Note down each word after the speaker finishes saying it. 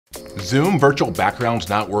Zoom virtual background's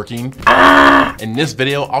not working? In this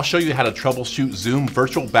video, I'll show you how to troubleshoot Zoom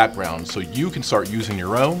virtual background so you can start using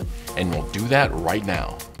your own, and we'll do that right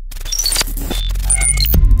now.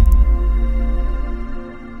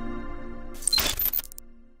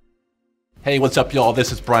 Hey, what's up y'all?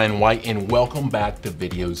 This is Brian White and welcome back to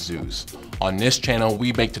Video Zeus. On this channel,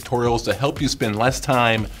 we make tutorials to help you spend less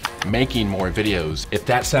time making more videos. If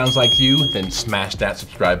that sounds like you, then smash that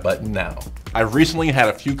subscribe button now. I've recently had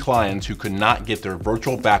a few clients who could not get their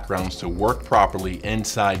virtual backgrounds to work properly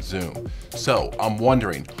inside Zoom. So I'm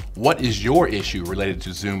wondering, what is your issue related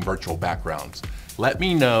to Zoom virtual backgrounds? Let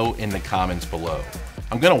me know in the comments below.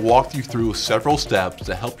 I'm gonna walk you through several steps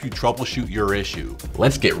to help you troubleshoot your issue.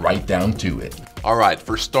 Let's get right down to it. All right,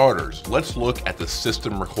 for starters, let's look at the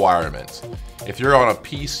system requirements. If you're on a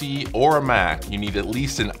PC or a Mac, you need at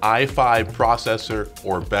least an i5 processor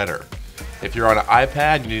or better. If you're on an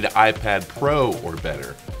iPad, you need an iPad Pro or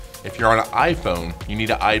better. If you're on an iPhone, you need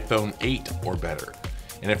an iPhone 8 or better.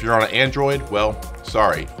 And if you're on an Android, well,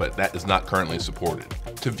 sorry, but that is not currently supported.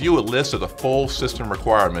 To view a list of the full system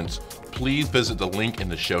requirements, please visit the link in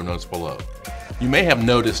the show notes below. You may have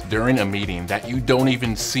noticed during a meeting that you don't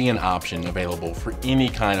even see an option available for any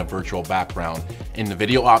kind of virtual background in the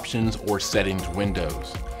video options or settings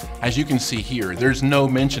windows. As you can see here, there's no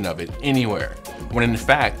mention of it anywhere, when in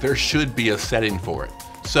fact there should be a setting for it.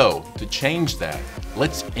 So to change that,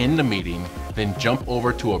 let's end the meeting, then jump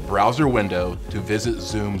over to a browser window to visit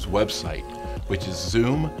Zoom's website, which is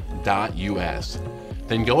zoom.us.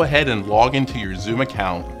 Then go ahead and log into your Zoom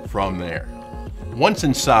account from there. Once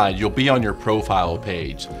inside, you'll be on your profile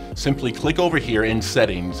page. Simply click over here in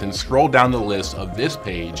settings and scroll down the list of this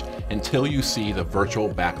page until you see the virtual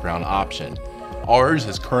background option. Ours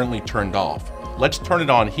is currently turned off. Let's turn it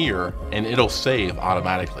on here and it'll save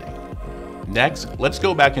automatically. Next, let's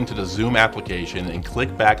go back into the Zoom application and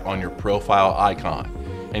click back on your profile icon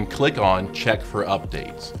and click on Check for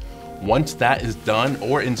Updates. Once that is done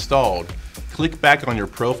or installed, click back on your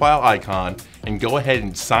profile icon and go ahead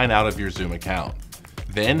and sign out of your Zoom account.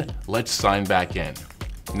 Then let's sign back in.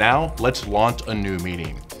 Now let's launch a new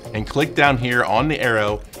meeting and click down here on the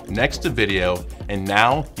arrow next to video, and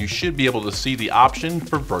now you should be able to see the option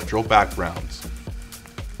for virtual backgrounds,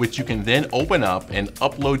 which you can then open up and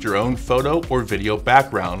upload your own photo or video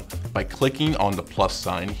background by clicking on the plus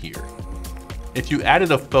sign here. If you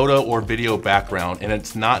added a photo or video background and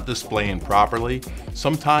it's not displaying properly,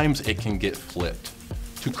 sometimes it can get flipped.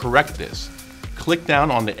 To correct this, click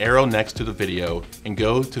down on the arrow next to the video and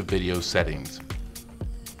go to Video Settings.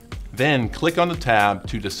 Then click on the tab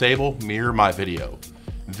to disable Mirror My Video.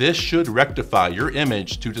 This should rectify your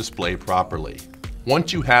image to display properly.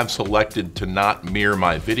 Once you have selected to not mirror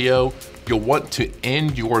my video, you'll want to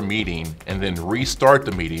end your meeting and then restart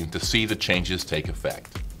the meeting to see the changes take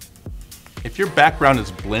effect. If your background is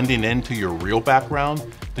blending into your real background,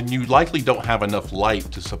 then you likely don't have enough light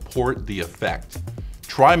to support the effect.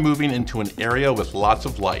 Try moving into an area with lots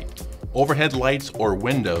of light. Overhead lights or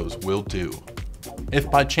windows will do. If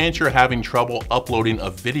by chance you're having trouble uploading a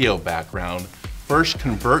video background, first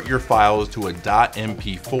convert your files to a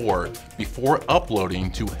 .mp4 before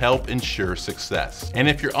uploading to help ensure success. And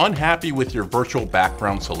if you're unhappy with your virtual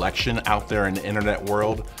background selection out there in the internet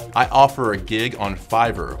world, I offer a gig on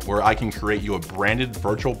Fiverr where I can create you a branded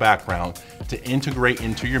virtual background to integrate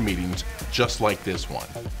into your meetings just like this one.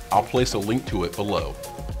 I'll place a link to it below.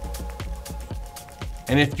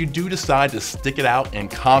 And if you do decide to stick it out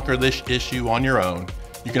and conquer this issue on your own,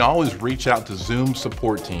 you can always reach out to Zoom's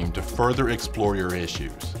support team to further explore your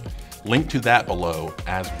issues. Link to that below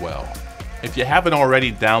as well. If you haven't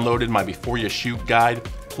already downloaded my Before You Shoot guide,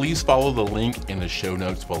 please follow the link in the show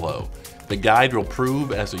notes below. The guide will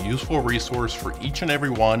prove as a useful resource for each and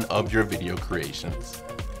every one of your video creations.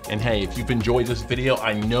 And hey, if you've enjoyed this video,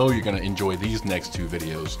 I know you're going to enjoy these next two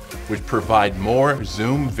videos, which provide more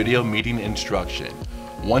Zoom video meeting instruction.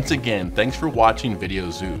 Once again, thanks for watching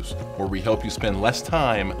Video Zeus, where we help you spend less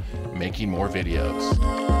time making more videos.